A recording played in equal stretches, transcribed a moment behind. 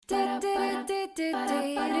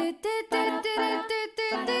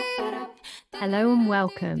Hello and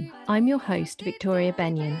welcome. I'm your host, Victoria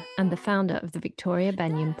Benyon, and the founder of the Victoria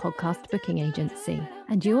Benyon Podcast Booking Agency.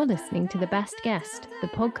 And you're listening to The Best Guest, the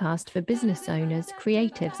podcast for business owners,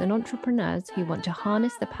 creatives, and entrepreneurs who want to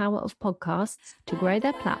harness the power of podcasts to grow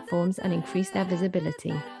their platforms and increase their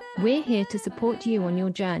visibility. We're here to support you on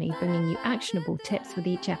your journey, bringing you actionable tips with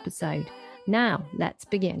each episode. Now, let's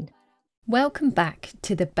begin. Welcome back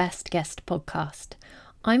to the Best Guest podcast.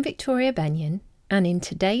 I'm Victoria Benyon, and in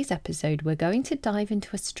today's episode, we're going to dive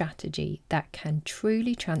into a strategy that can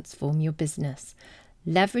truly transform your business,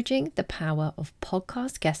 leveraging the power of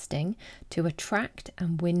podcast guesting to attract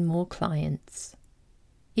and win more clients.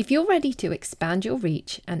 If you're ready to expand your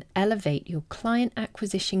reach and elevate your client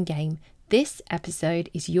acquisition game, this episode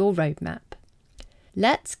is your roadmap.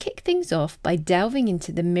 Let's kick things off by delving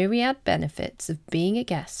into the myriad benefits of being a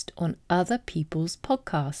guest on other people's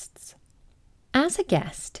podcasts. As a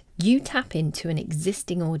guest, you tap into an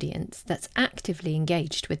existing audience that's actively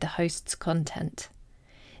engaged with the host's content.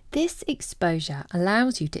 This exposure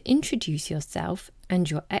allows you to introduce yourself and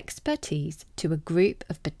your expertise to a group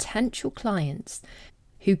of potential clients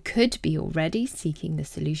who could be already seeking the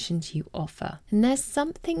solutions you offer. And there's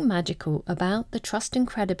something magical about the trust and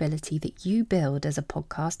credibility that you build as a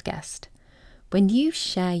podcast guest. When you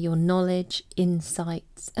share your knowledge,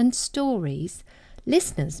 insights, and stories,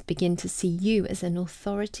 listeners begin to see you as an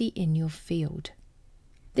authority in your field.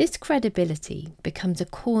 This credibility becomes a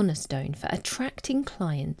cornerstone for attracting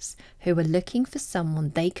clients who are looking for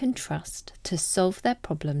someone they can trust to solve their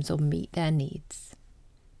problems or meet their needs.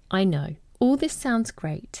 I know, all this sounds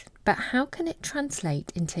great, but how can it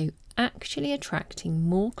translate into actually attracting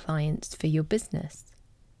more clients for your business?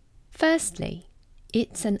 Firstly,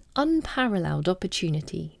 it's an unparalleled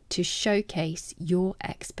opportunity to showcase your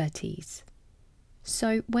expertise.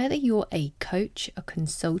 So whether you're a coach, a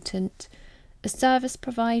consultant, a service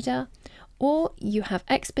provider, or you have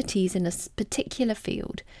expertise in a particular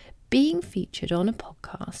field, being featured on a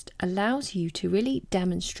podcast allows you to really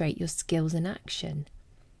demonstrate your skills in action.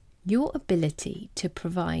 Your ability to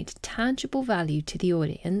provide tangible value to the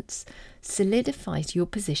audience solidifies your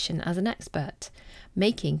position as an expert,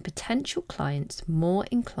 making potential clients more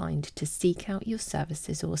inclined to seek out your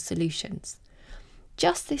services or solutions.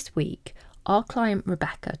 Just this week, our client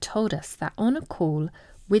Rebecca told us that on a call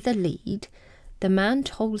with a lead, the man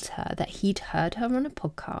told her that he'd heard her on a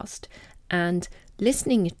podcast, and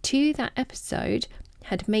listening to that episode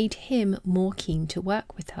had made him more keen to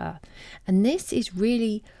work with her. And this is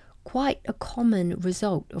really quite a common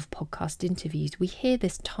result of podcast interviews. We hear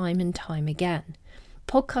this time and time again.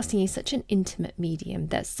 Podcasting is such an intimate medium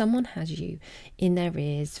that someone has you in their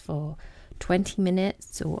ears for 20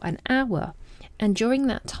 minutes or an hour. And during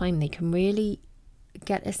that time, they can really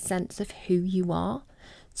get a sense of who you are.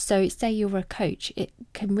 So say you're a coach, it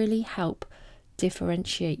can really help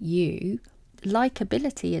differentiate you.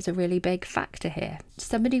 Likability is a really big factor here.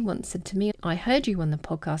 Somebody once said to me, I heard you on the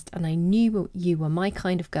podcast and I knew you were my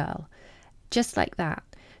kind of girl. Just like that.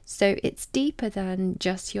 So it's deeper than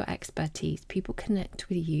just your expertise. People connect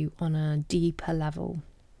with you on a deeper level.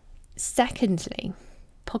 Secondly,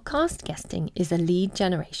 podcast guesting is a lead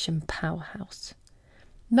generation powerhouse.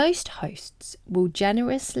 Most hosts will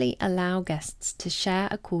generously allow guests to share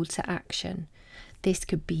a call to action. This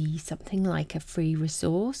could be something like a free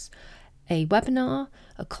resource, a webinar,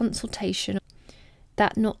 a consultation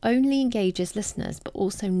that not only engages listeners but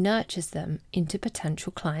also nurtures them into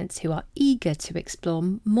potential clients who are eager to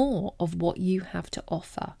explore more of what you have to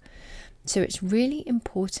offer. So it's really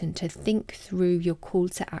important to think through your call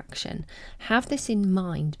to action. Have this in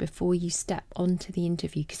mind before you step onto the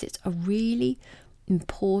interview, because it's a really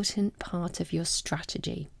important part of your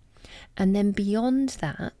strategy. And then beyond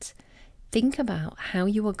that, think about how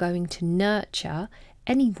you are going to nurture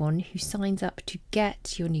anyone who signs up to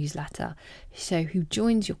get your newsletter, so who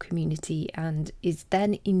joins your community and is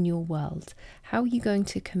then in your world. How are you going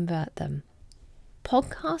to convert them?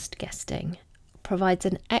 Podcast guesting provides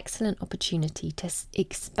an excellent opportunity to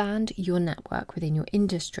expand your network within your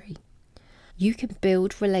industry. You can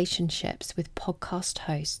build relationships with podcast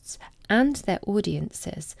hosts and their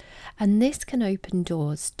audiences, and this can open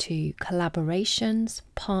doors to collaborations,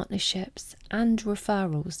 partnerships, and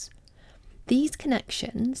referrals. These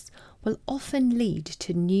connections will often lead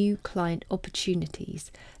to new client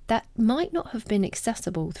opportunities that might not have been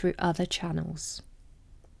accessible through other channels.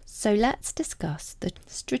 So let's discuss the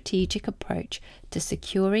strategic approach to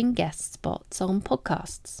securing guest spots on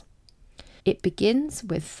podcasts. It begins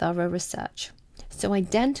with thorough research. So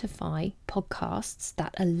identify podcasts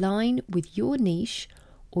that align with your niche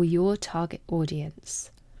or your target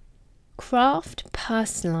audience. Craft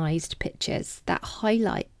personalised pitches that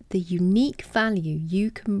highlight the unique value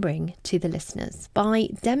you can bring to the listeners by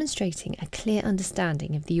demonstrating a clear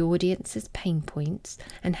understanding of the audience's pain points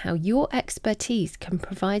and how your expertise can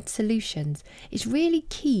provide solutions is really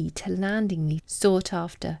key to landing these sought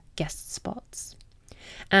after guest spots.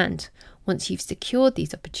 And once you've secured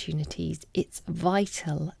these opportunities, it's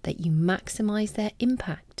vital that you maximize their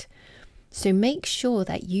impact. So make sure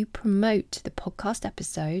that you promote the podcast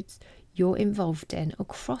episodes you're involved in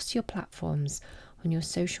across your platforms, on your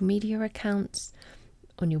social media accounts,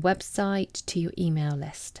 on your website, to your email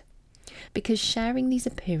list. Because sharing these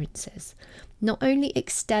appearances not only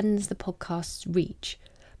extends the podcast's reach,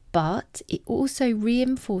 but it also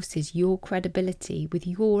reinforces your credibility with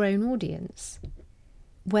your own audience,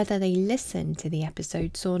 whether they listen to the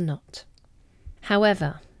episodes or not.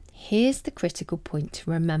 However, here's the critical point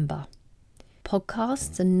to remember.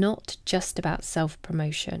 Podcasts are not just about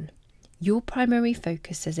self-promotion. Your primary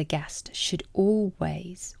focus as a guest should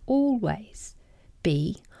always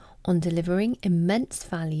be on delivering immense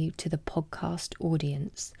value to the podcast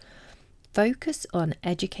audience. Focus on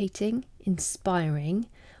educating, inspiring,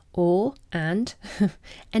 and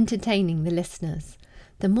entertaining the listeners.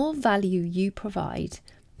 The more value you provide,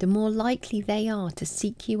 the more likely they are to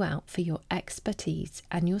seek you out for your expertise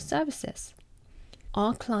and your services.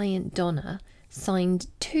 Our client Donna signed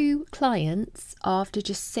 2 clients after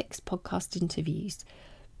just 6 podcast interviews.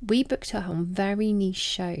 We booked her on very niche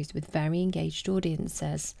shows with very engaged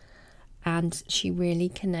audiences, and she really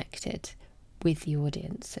connected with the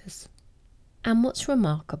audiences. And what's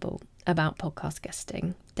remarkable about podcast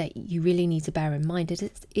guesting that you really need to bear in mind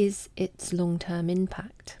is its long-term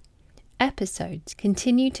impact. Episodes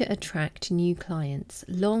continue to attract new clients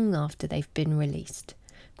long after they've been released,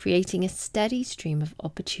 creating a steady stream of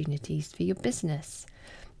opportunities for your business.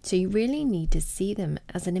 So you really need to see them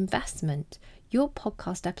as an investment. Your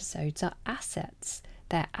podcast episodes are assets.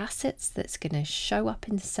 They're assets that's going to show up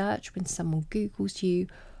in search when someone Googles you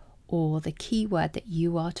or the keyword that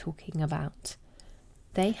you are talking about.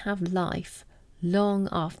 They have life long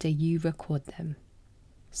after you record them.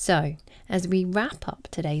 So, as we wrap up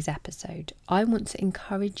today's episode, I want to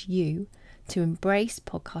encourage you to embrace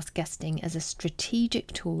podcast guesting as a strategic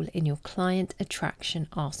tool in your client attraction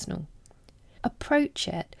arsenal. Approach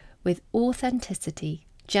it with authenticity,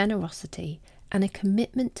 generosity, and a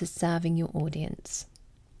commitment to serving your audience.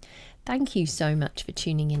 Thank you so much for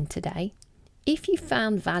tuning in today. If you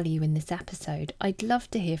found value in this episode, I'd love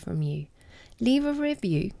to hear from you. Leave a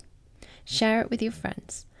review, share it with your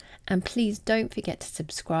friends, and please don't forget to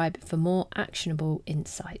subscribe for more actionable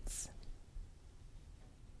insights.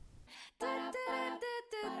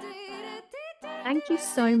 Thank you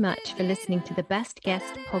so much for listening to the Best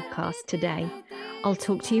Guest podcast today. I'll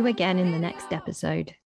talk to you again in the next episode.